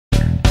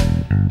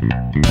If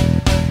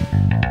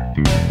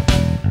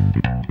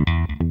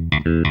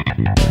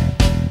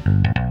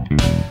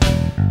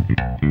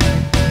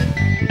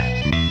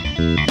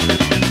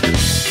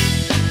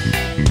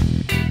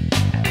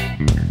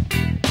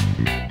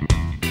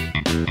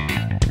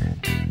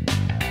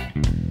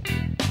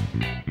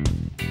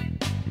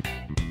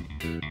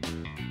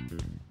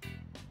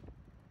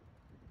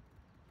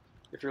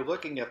you're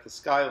looking at the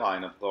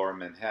skyline of Lower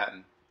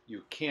Manhattan,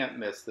 you can't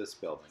miss this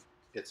building.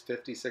 It's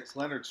 56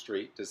 Leonard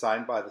Street,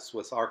 designed by the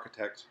Swiss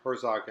architects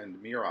Herzog and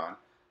Meuron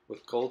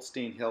with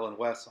Goldstein Hill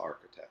West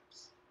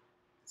Architects.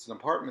 It's an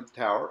apartment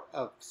tower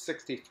of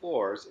 60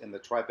 floors in the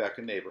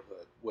Tribeca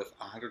neighborhood with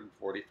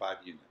 145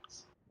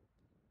 units.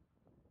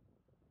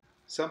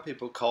 Some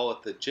people call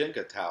it the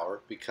Jenga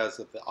tower because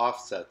of the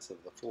offsets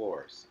of the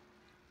floors.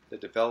 The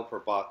developer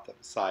bought the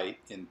site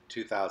in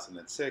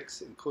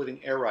 2006,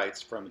 including air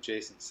rights from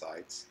adjacent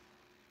sites,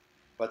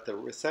 but the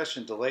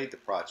recession delayed the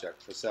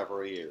project for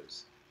several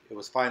years. It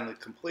was finally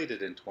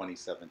completed in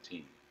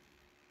 2017.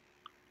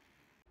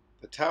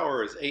 The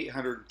tower is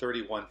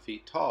 831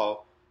 feet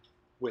tall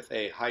with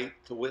a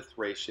height-to-width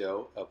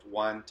ratio of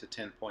 1 to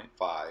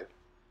 10.5,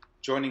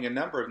 joining a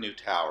number of new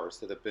towers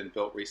that have been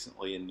built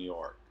recently in New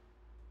York.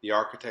 The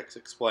architects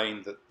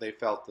explained that they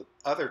felt that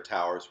other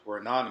towers were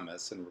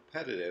anonymous and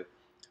repetitive,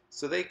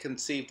 so they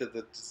conceived of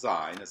the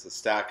design as a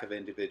stack of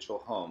individual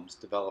homes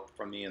developed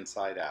from the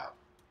inside out.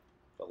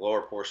 The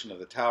lower portion of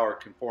the tower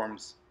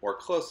conforms more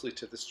closely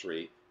to the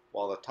street,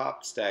 while the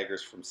top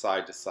staggers from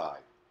side to side.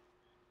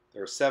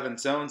 There are 7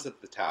 zones of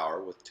the tower,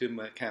 with 2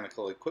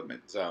 mechanical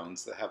equipment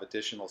zones that have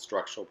additional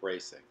structural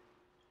bracing.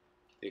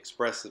 The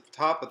expressive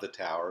top of the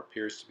tower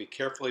appears to be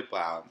carefully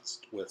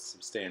balanced with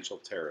substantial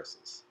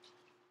terraces.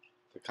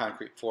 The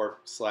concrete floor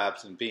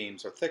slabs and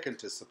beams are thickened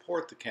to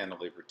support the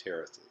cantilever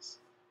terraces.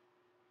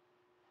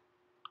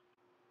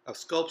 A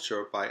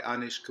sculpture by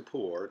Anish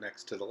Kapoor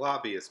next to the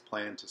lobby is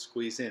planned to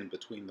squeeze in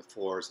between the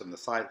floors and the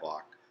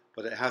sidewalk,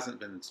 but it hasn't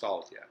been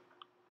installed yet.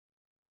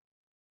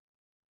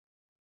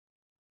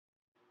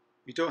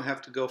 You don't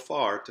have to go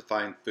far to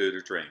find food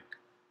or drink.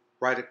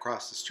 Right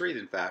across the street,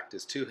 in fact,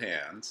 is Two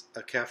Hands,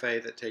 a cafe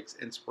that takes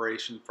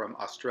inspiration from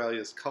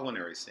Australia's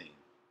culinary scene.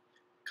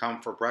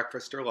 Come for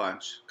breakfast or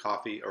lunch,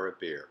 coffee or a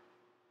beer.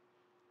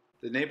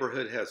 The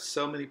neighborhood has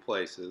so many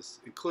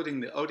places, including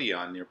the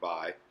Odeon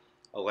nearby,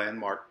 a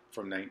landmark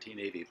from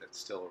 1980 that's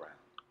still around.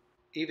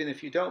 Even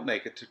if you don't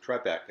make it to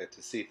Tribeca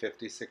to see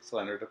 56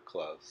 Leonard up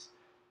close,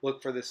 look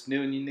for this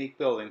new and unique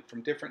building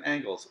from different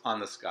angles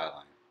on the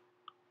skyline.